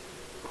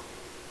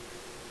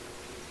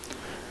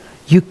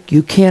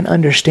 You can't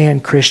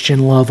understand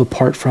Christian love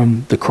apart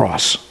from the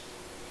cross.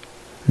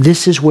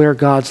 This is where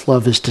God's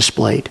love is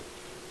displayed.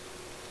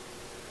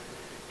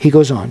 He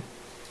goes on.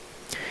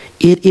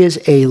 It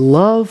is a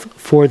love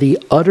for the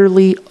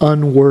utterly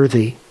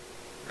unworthy,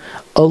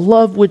 a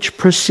love which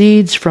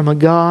proceeds from a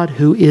God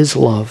who is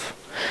love.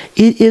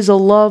 It is a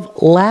love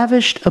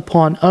lavished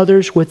upon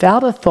others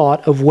without a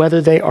thought of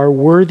whether they are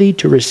worthy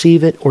to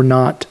receive it or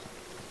not.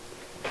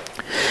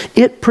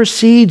 It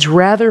proceeds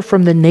rather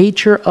from the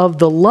nature of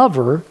the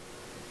lover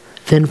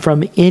than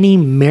from any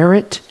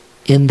merit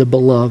in the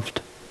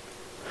beloved.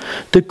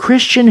 The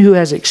Christian who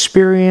has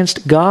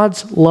experienced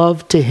God's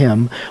love to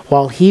him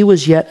while he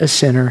was yet a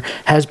sinner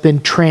has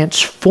been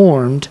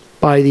transformed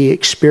by the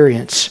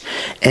experience,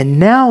 and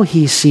now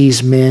he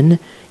sees men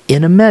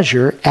in a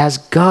measure as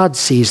God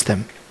sees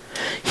them.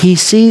 He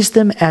sees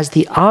them as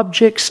the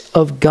objects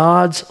of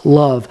God's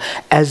love,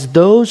 as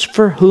those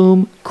for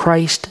whom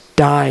Christ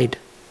died.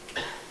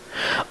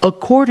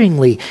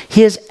 Accordingly,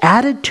 his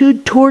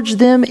attitude towards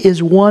them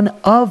is one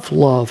of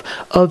love,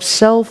 of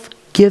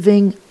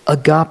self-giving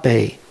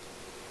agape.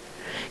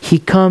 He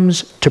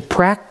comes to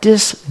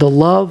practice the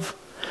love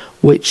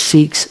which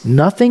seeks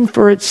nothing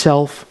for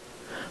itself,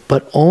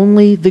 but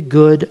only the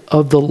good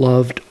of the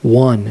loved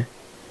one.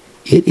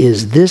 It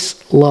is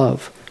this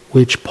love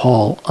which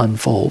Paul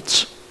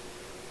unfolds.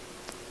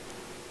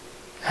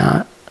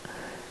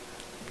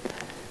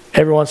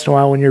 Every once in a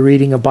while when you're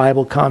reading a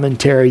Bible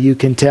commentary, you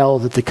can tell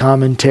that the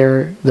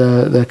commentator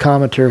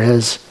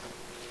has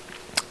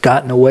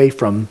gotten away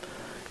from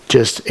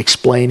just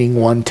explaining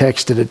one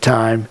text at a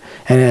time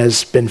and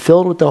has been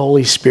filled with the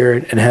Holy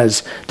Spirit and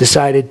has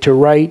decided to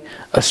write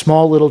a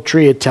small little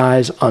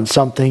treatise on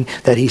something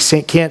that he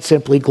can't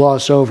simply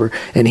gloss over.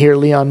 And here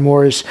Leon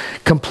Morris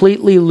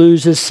completely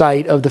loses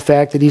sight of the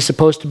fact that he's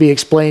supposed to be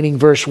explaining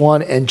verse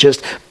 1 and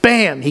just,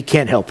 bam, he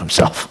can't help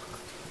himself.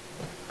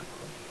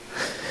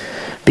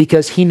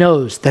 Because he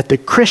knows that the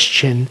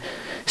Christian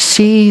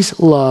sees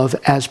love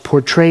as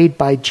portrayed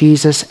by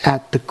Jesus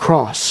at the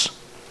cross.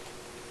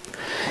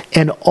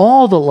 And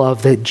all the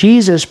love that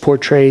Jesus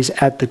portrays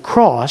at the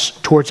cross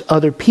towards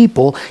other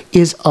people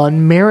is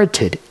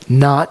unmerited,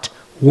 not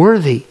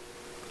worthy.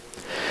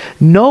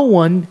 No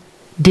one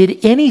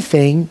did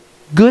anything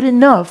good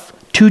enough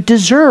to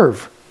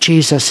deserve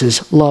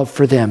Jesus' love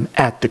for them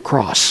at the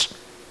cross.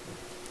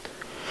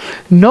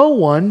 No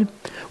one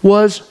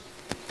was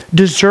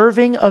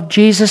deserving of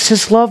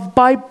Jesus' love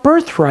by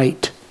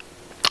birthright.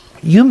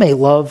 You may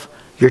love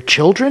your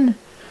children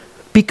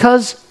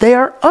because they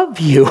are of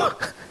you.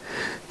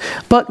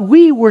 But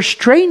we were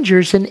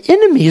strangers and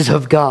enemies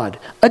of God,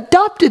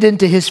 adopted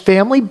into his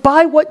family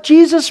by what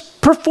Jesus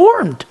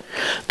performed.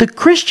 The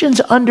Christian's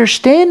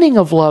understanding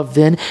of love,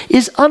 then,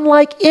 is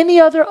unlike any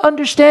other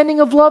understanding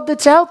of love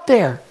that's out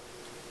there.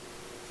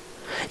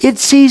 It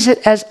sees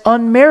it as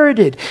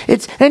unmerited.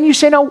 And you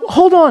say, now,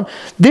 hold on.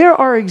 There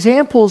are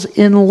examples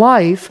in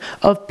life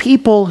of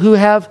people who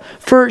have,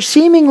 for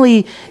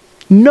seemingly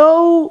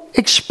no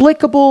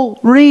explicable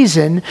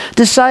reason,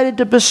 decided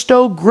to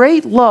bestow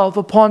great love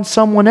upon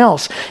someone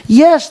else.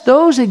 Yes,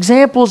 those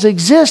examples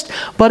exist,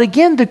 but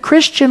again, the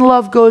Christian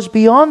love goes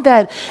beyond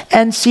that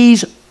and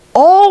sees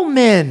all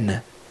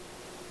men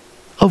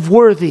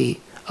worthy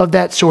of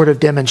that sort of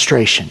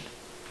demonstration.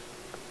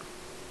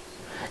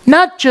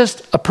 Not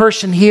just a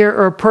person here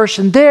or a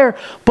person there,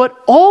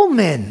 but all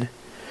men.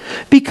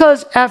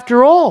 Because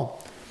after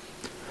all,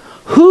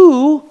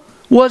 who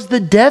was the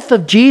death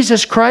of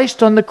Jesus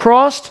Christ on the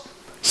cross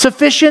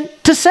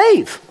sufficient to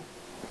save?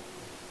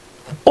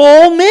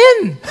 All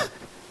men.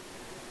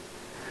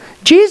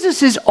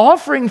 Jesus'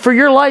 offering for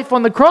your life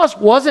on the cross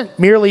wasn't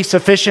merely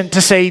sufficient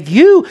to save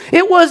you.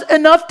 It was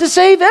enough to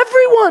save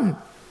everyone.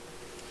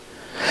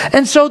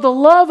 And so the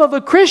love of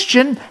a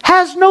Christian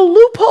has no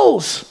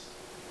loopholes.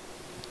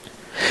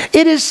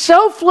 It is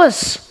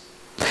selfless.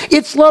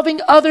 It's loving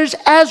others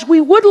as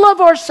we would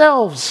love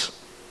ourselves.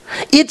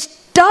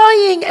 It's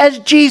dying as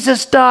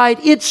Jesus died.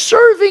 It's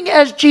serving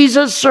as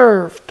Jesus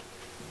served.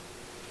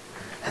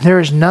 And there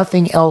is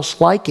nothing else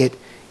like it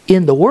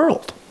in the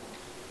world.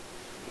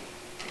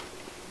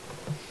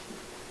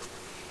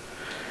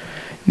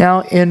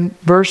 Now in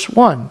verse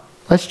 1,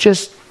 let's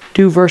just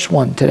do verse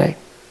 1 today.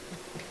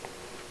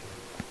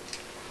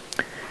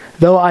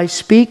 Though I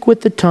speak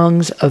with the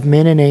tongues of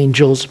men and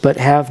angels, but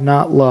have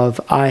not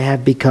love, I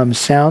have become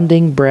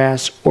sounding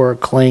brass or a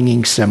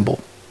clanging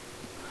cymbal.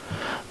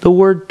 The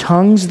word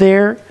tongues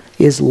there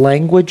is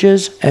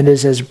languages and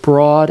is as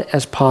broad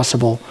as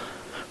possible.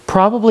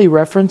 Probably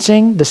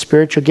referencing the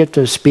spiritual gift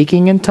of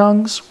speaking in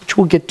tongues, which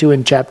we'll get to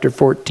in chapter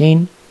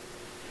 14.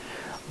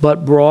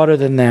 But broader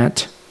than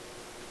that.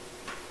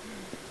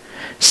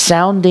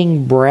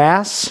 Sounding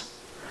brass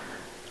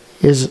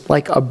is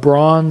like a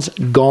bronze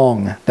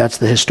gong. That's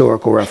the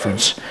historical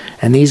reference.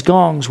 And these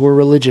gongs were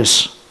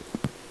religious.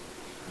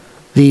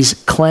 These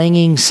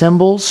clanging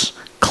cymbals,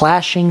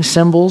 clashing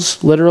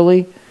cymbals,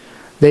 literally,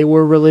 they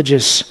were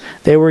religious.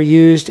 They were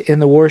used in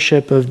the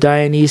worship of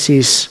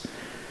Dionysus.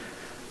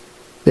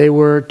 They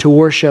were to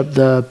worship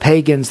the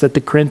pagans that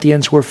the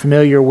Corinthians were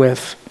familiar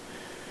with.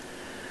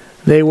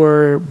 They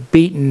were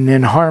beaten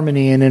in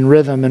harmony and in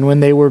rhythm, and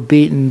when they were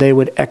beaten, they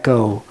would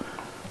echo.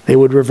 They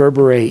would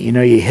reverberate. You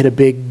know, you hit a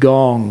big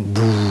gong.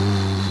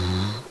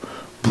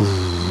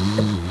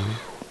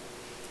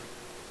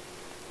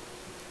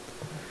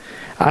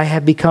 I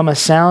have become a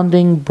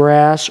sounding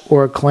brass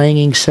or a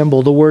clanging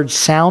cymbal. The word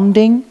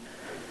sounding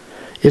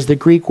is the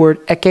Greek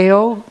word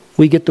ekeo.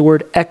 We get the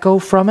word echo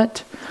from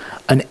it.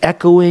 An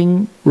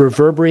echoing,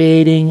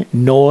 reverberating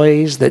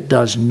noise that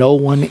does no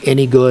one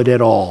any good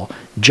at all.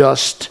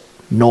 Just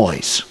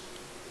noise.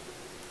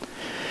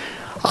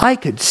 I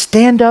could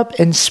stand up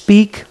and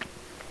speak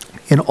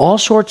in all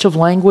sorts of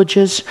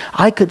languages.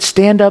 I could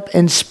stand up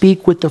and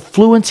speak with the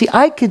fluency.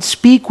 I could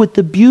speak with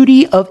the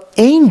beauty of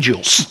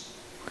angels,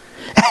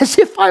 as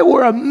if I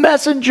were a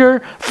messenger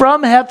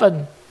from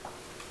heaven.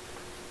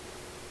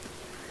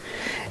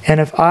 And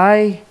if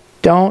I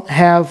don't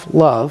have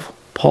love,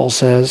 Paul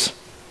says,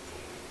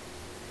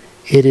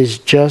 it is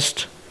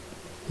just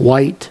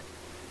white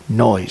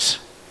noise.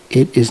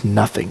 It is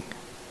nothing.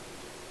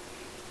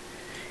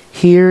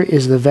 Here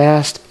is the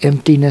vast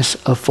emptiness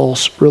of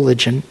false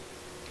religion,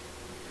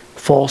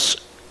 false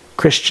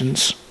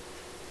Christians,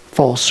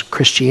 false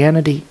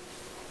Christianity.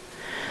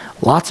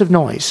 Lots of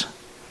noise,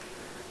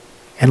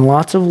 and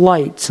lots of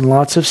lights, and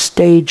lots of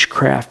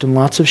stagecraft, and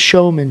lots of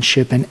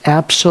showmanship, and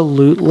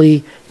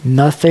absolutely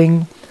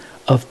nothing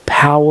of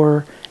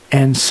power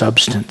and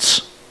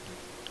substance.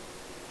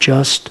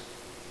 Just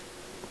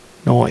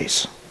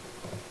noise.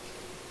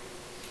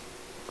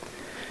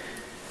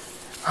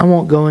 I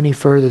won't go any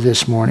further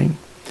this morning,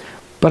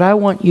 but I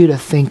want you to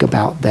think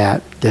about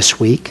that this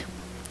week.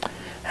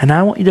 And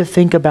I want you to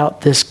think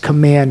about this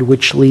command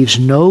which leaves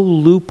no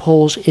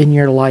loopholes in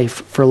your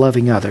life for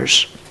loving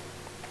others.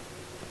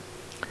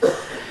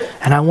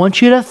 And I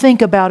want you to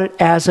think about it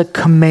as a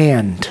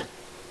command,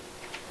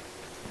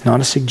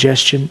 not a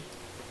suggestion,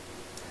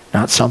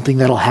 not something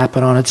that'll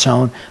happen on its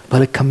own,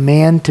 but a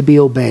command to be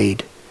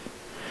obeyed.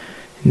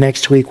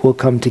 Next week we'll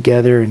come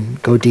together and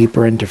go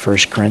deeper into 1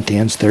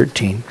 Corinthians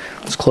 13.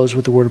 Let's close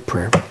with a word of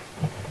prayer.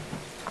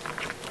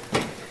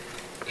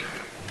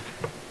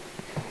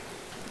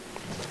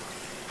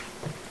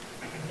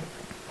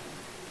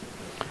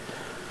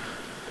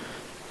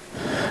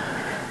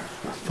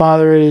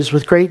 Father, it is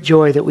with great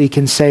joy that we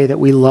can say that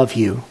we love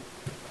you.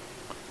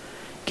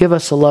 Give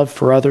us a love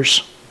for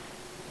others.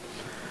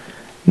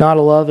 Not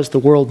a love as the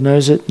world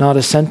knows it, not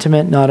a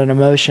sentiment, not an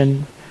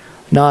emotion,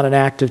 not an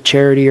act of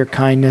charity or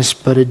kindness,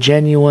 but a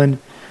genuine,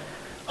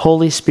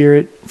 Holy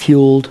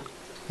Spirit-fueled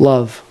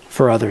love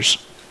for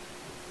others.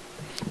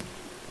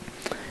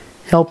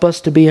 Help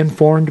us to be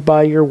informed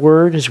by your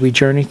word as we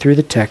journey through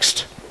the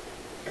text.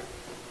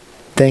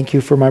 Thank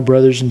you for my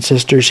brothers and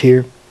sisters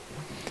here.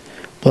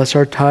 Bless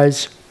our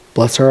tithes,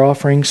 bless our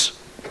offerings.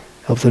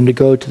 Help them to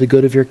go to the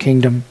good of your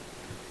kingdom.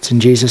 It's in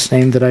Jesus'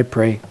 name that I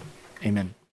pray. Amen.